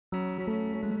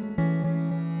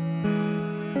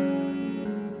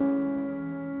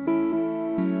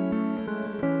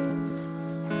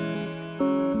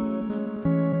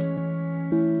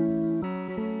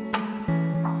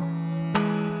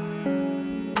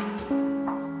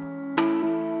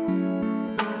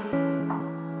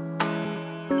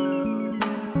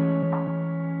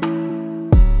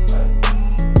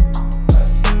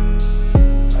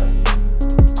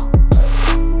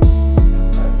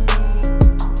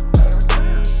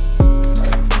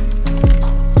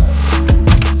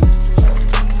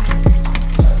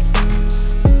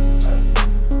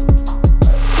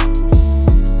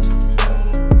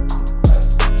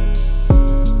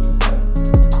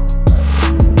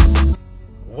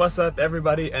What's up,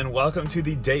 everybody, and welcome to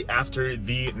the day after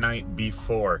the night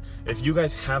before. If you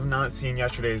guys have not seen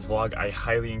yesterday's vlog, I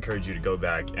highly encourage you to go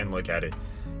back and look at it.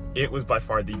 It was by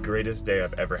far the greatest day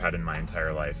I've ever had in my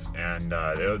entire life, and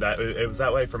it was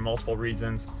that way for multiple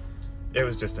reasons. It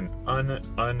was just an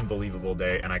unbelievable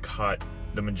day, and I caught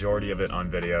the majority of it on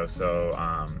video. So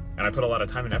and I put a lot of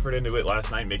time and effort into it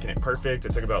last night, making it perfect.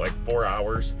 It took about like 4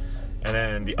 hours. And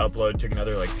then the upload took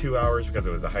another like 2 hours because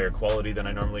it was a higher quality than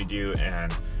I normally do.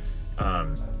 And I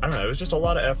don't know, it was just a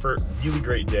lot of effort, really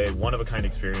great day, one-of-a-kind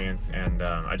experience. And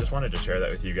I just wanted to share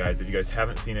that with you guys. If you guys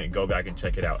haven't seen it, go back and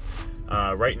check it out.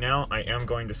 Right now, I am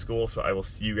going to school, so I will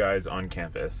see you guys on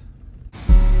campus.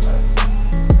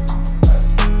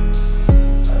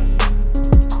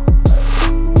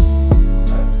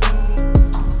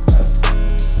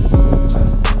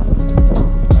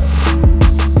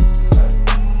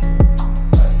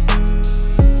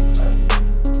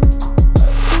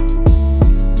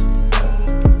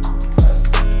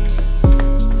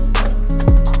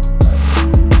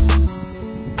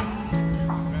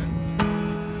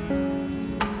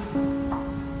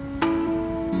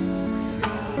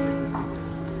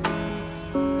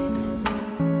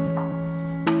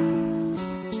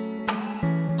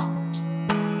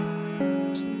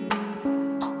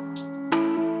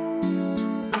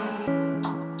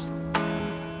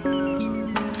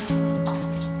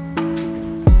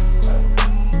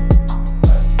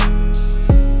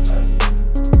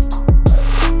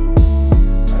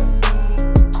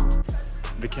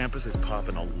 Campus is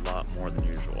popping a lot more than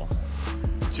usual.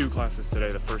 2 classes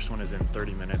today. The first one is in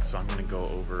 30 minutes, so I'm going to go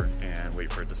over and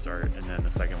wait for it to start. And then the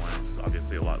second one is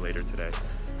obviously a lot later today.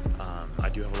 I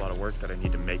do have a lot of work that I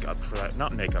need to make up for that.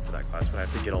 Not make up for that class, but I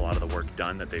have to get a lot of the work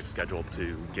done that they've scheduled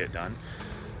to get done.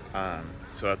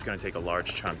 So that's going to take a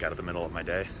large chunk out of the middle of my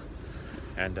day.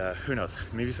 And who knows,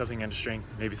 maybe something interesting,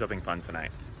 maybe something fun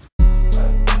tonight.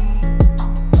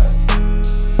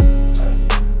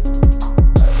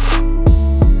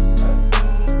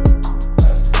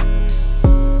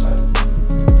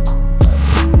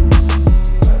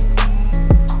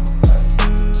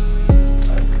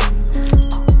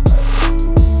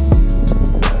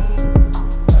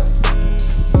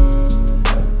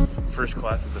 First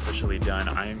class is officially done.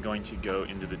 I am going to go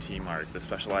into the T-Mark, the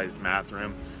specialized math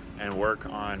room, and work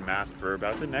on math for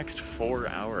about the next 4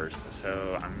 hours.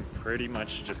 So I'm pretty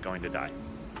much just going to die.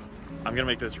 I'm gonna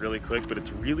make this really quick, but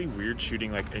it's really weird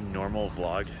shooting like a normal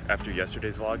vlog after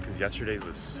yesterday's vlog, because yesterday's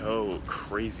was so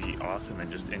crazy awesome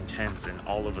and just intense and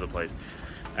all over the place.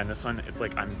 And this one, it's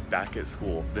like I'm back at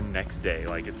school the next day.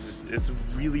 Like it's a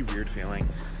really weird feeling.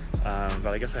 But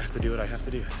I guess I have to do what I have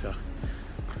to do. So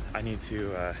I need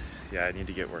to yeah, I need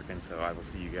to get working, so I will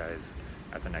see you guys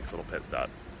at the next little pit stop.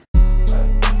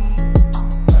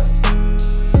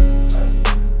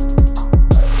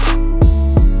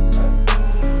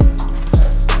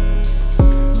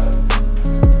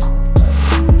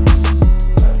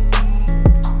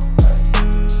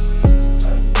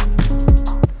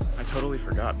 I totally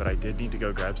forgot, but I did need to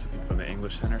go grab something from the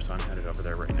English Center, so I'm headed over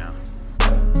there right now.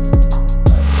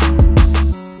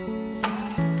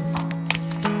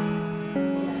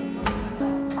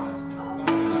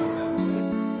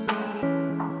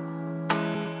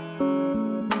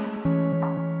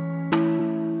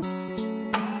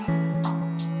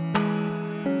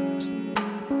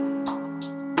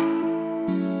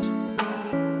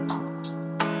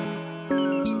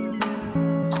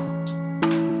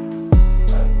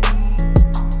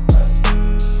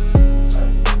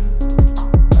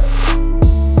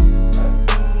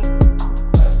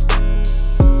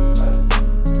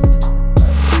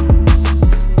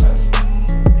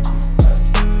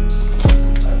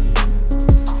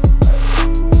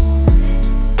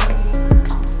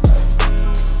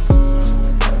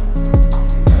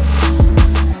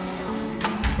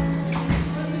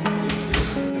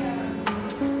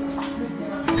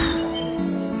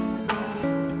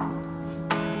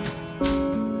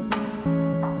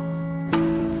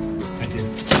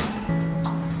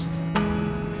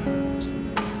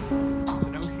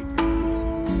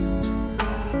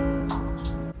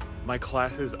 My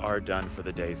classes are done for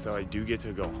the day, so I do get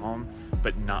to go home,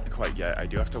 but not quite yet. I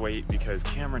do have to wait because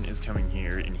Cameron is coming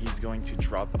here and he's going to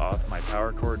drop off my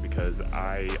power cord because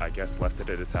I guess left it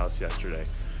at his house yesterday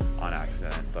on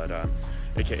accident, but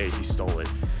aka he stole it.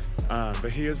 But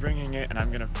he is bringing it,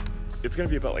 and it's gonna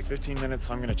be about like 15 minutes,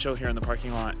 so I'm gonna chill here in the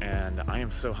parking lot, and I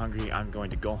am so hungry. I'm going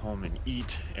to go home and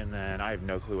eat, and then I have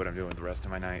no clue what I'm doing with the rest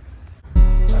of my night.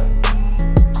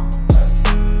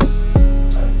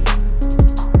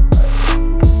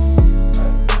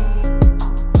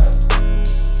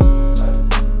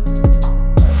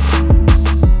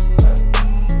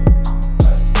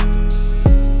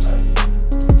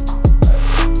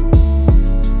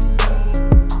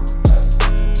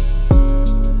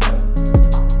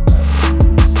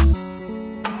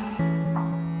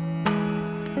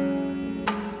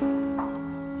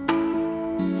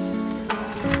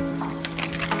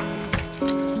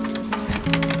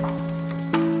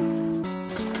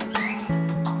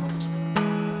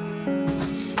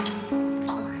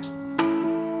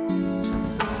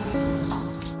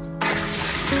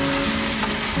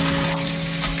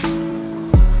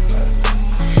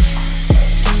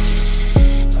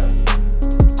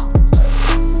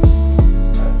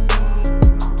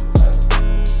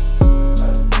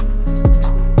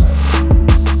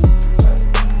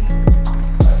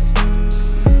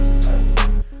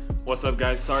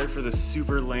 guys? Sorry for the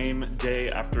super lame day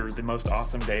after the most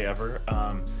awesome day ever.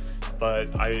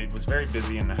 But I was very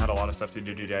busy and I had a lot of stuff to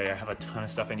do today. I have a ton of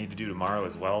stuff I need to do tomorrow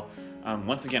as well.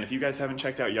 Once again, if you guys haven't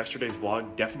checked out yesterday's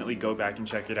vlog, definitely go back and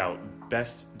check it out.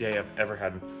 Best day I've ever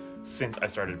had since I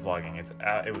started vlogging.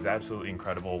 It was absolutely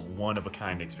incredible, one of a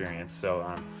kind experience.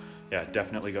 So yeah,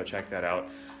 definitely go check that out.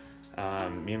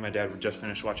 Me and my dad just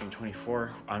finished watching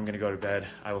 24. I'm gonna go to bed.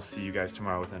 I will see you guys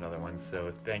tomorrow with another one.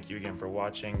 So thank you again for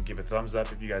watching. Give a thumbs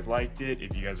up if you guys liked it.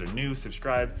 If you guys are new,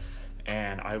 subscribe.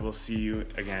 And I will see you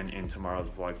again in tomorrow's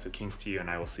vlog. So Kings to you, and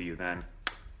I will see you then.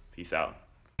 Peace out.